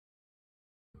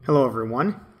Hello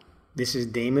everyone, this is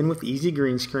Damon with Easy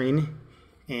Green Screen,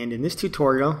 and in this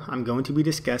tutorial I'm going to be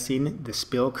discussing the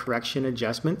spill correction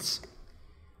adjustments.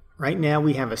 Right now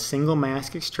we have a single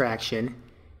mask extraction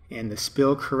and the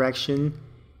spill correction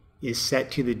is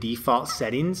set to the default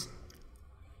settings.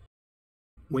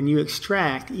 When you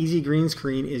extract, Easy Green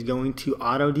Screen is going to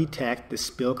auto detect the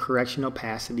spill correction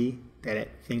opacity that it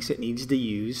thinks it needs to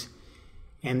use,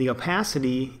 and the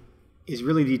opacity is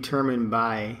really determined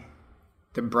by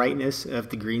the brightness of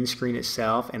the green screen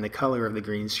itself and the color of the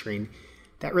green screen.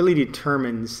 That really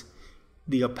determines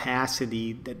the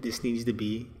opacity that this needs to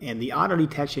be, and the auto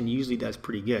detection usually does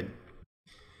pretty good.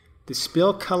 The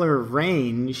spill color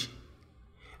range,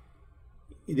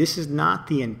 this is not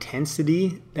the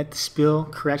intensity that the spill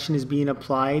correction is being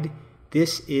applied.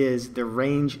 This is the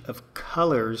range of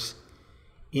colors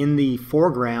in the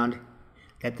foreground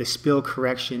that the spill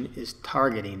correction is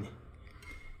targeting.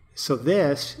 So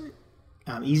this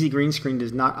Easy Green Screen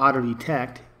does not auto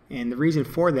detect, and the reason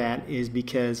for that is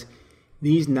because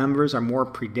these numbers are more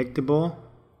predictable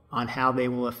on how they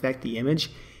will affect the image,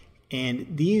 and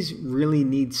these really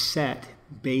need set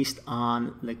based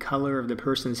on the color of the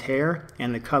person's hair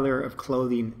and the color of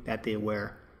clothing that they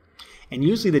wear. And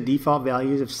usually the default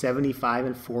values of 75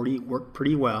 and 40 work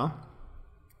pretty well.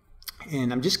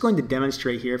 And I'm just going to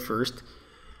demonstrate here first.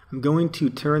 I'm going to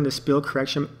turn the spill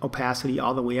correction opacity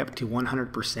all the way up to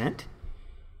 100%.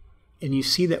 And you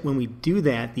see that when we do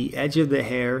that, the edge of the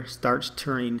hair starts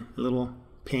turning a little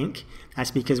pink. That's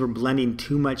because we're blending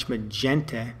too much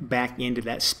magenta back into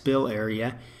that spill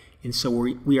area, and so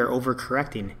we are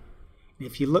overcorrecting. And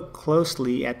if you look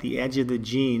closely at the edge of the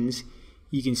jeans,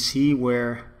 you can see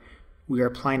where we are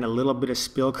applying a little bit of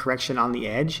spill correction on the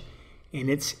edge,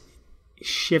 and it's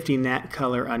shifting that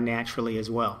color unnaturally as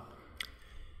well.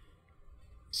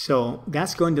 So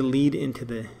that's going to lead into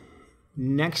the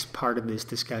next part of this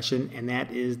discussion, and that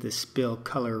is the spill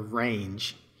color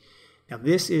range. Now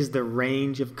this is the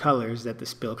range of colors that the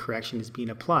spill correction is being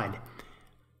applied.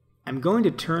 I'm going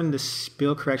to turn the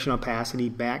spill correction opacity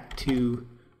back to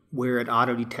where it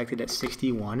auto detected at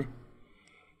 61,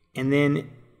 and then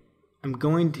I'm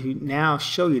going to now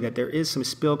show you that there is some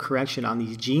spill correction on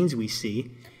these jeans we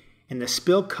see, and the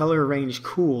spill color range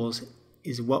cools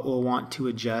is what we'll want to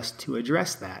adjust to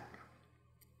address that.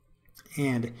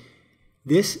 And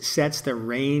this sets the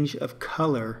range of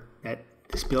color that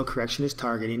the spill correction is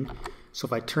targeting. So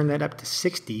if I turn that up to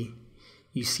 60,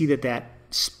 you see that that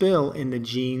spill in the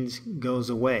jeans goes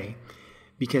away,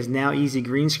 because now Easy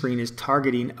Green Screen is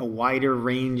targeting a wider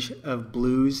range of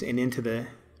blues and into the,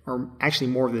 or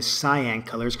actually more of the cyan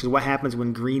colors, because what happens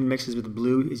when green mixes with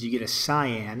blue is you get a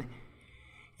cyan.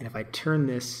 And if I turn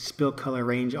this spill color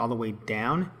range all the way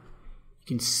down, you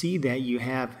can see that you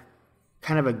have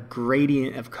kind of a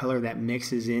gradient of color that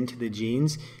mixes into the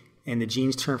jeans, and the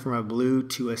jeans turn from a blue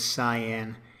to a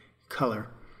cyan color.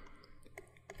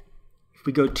 If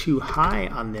we go too high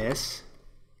on this,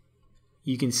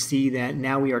 you can see that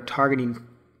now we are targeting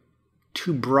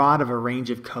too broad of a range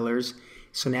of colors,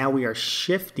 so now we are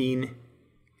shifting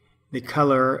the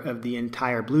color of the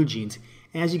entire blue jeans.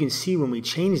 And as you can see, when we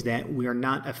change that, we are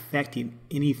not affecting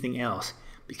anything else,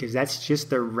 because that's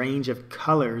just the range of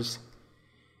colors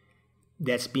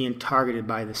that's being targeted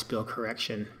by the spill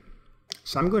correction.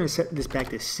 So I'm going to set this back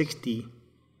to 60,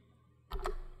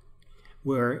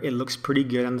 where it looks pretty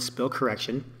good on the spill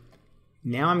correction.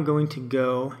 Now I'm going to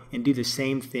go and do the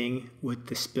same thing with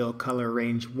the spill color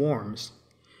range warms.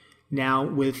 Now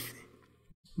with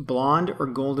blonde or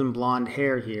golden blonde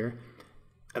hair here,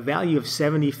 a value of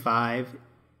 75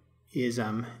 is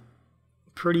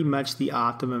pretty much the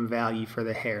optimum value for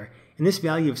the hair. And this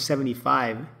value of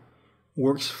 75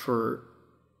 works for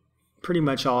pretty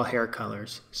much all hair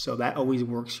colors, so that always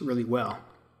works really well.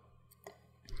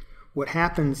 What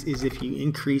happens is if you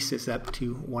increase this up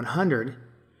to 100,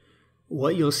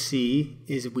 what you'll see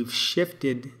is we've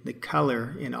shifted the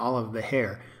color in all of the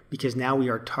hair, because now we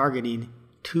are targeting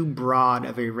too broad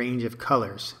of a range of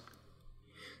colors.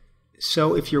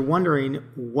 So if you're wondering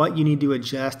what you need to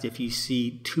adjust if you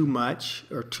see too much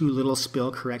or too little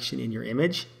spill correction in your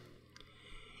image,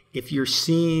 if you're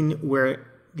seeing where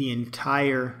the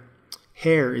entire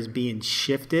hair is being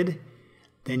shifted,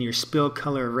 then your spill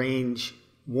color range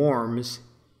warms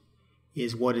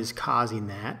is what is causing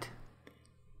that.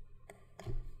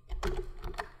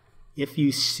 If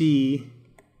you see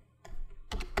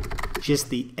just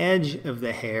the edge of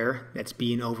the hair that's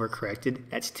being overcorrected,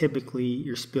 that's typically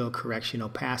your spill correction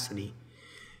opacity.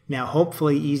 Now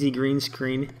hopefully Easy Green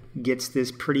Screen gets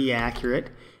this pretty accurate,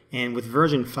 and with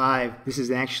version 5 this is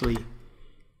actually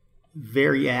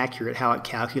very accurate how it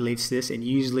calculates this, and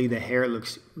usually the hair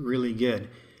looks really good.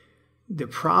 The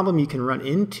problem you can run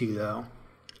into, though,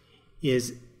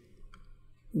 is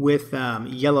with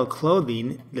yellow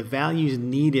clothing, the values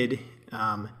needed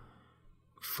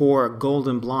for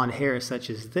golden blonde hair such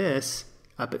as this,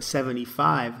 up at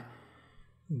 75,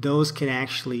 those can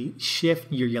actually shift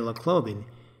your yellow clothing.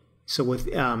 So with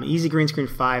Easy Green Screen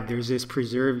 5, there's this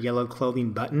preserve yellow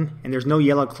clothing button, and there's no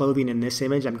yellow clothing in this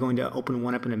image. I'm going to open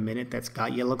one up in a minute that's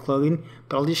got yellow clothing,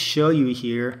 but I'll just show you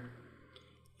here.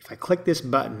 If I click this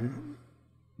button,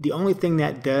 the only thing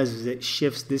that does is it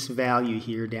shifts this value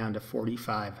here down to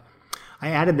 45. I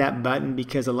added that button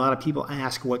because a lot of people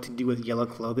ask what to do with yellow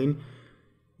clothing.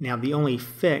 Now the only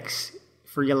fix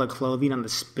for yellow clothing on the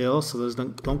spill, so those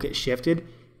don't get shifted,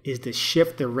 is to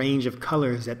shift the range of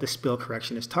colors that the spill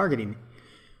correction is targeting.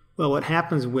 Well, what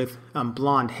happens with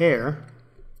blonde hair,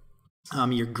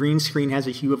 your green screen has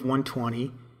a hue of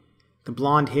 120. The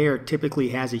blonde hair typically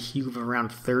has a hue of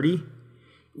around 30.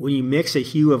 When you mix a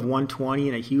hue of 120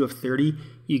 and a hue of 30,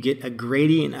 you get a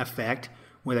gradient effect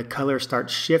where the color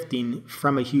starts shifting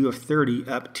from a hue of 30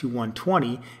 up to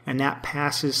 120, and that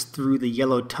passes through the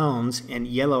yellow tones, and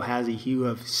yellow has a hue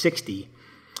of 60.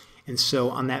 And so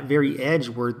on that very edge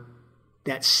where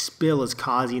that spill is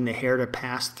causing the hair to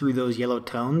pass through those yellow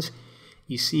tones,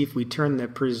 you see if we turn the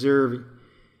preserve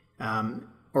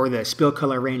or the spill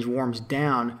color range warms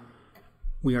down,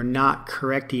 we are not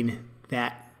correcting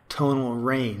that tonal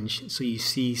range. So you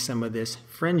see some of this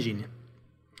fringing.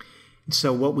 And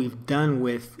so what we've done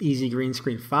with Easy Green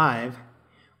Screen 5,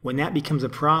 when that becomes a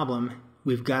problem,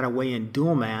 we've got a way in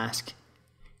Dual Mask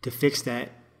to fix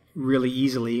that really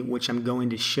easily, which I'm going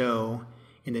to show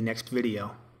in the next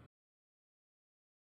video.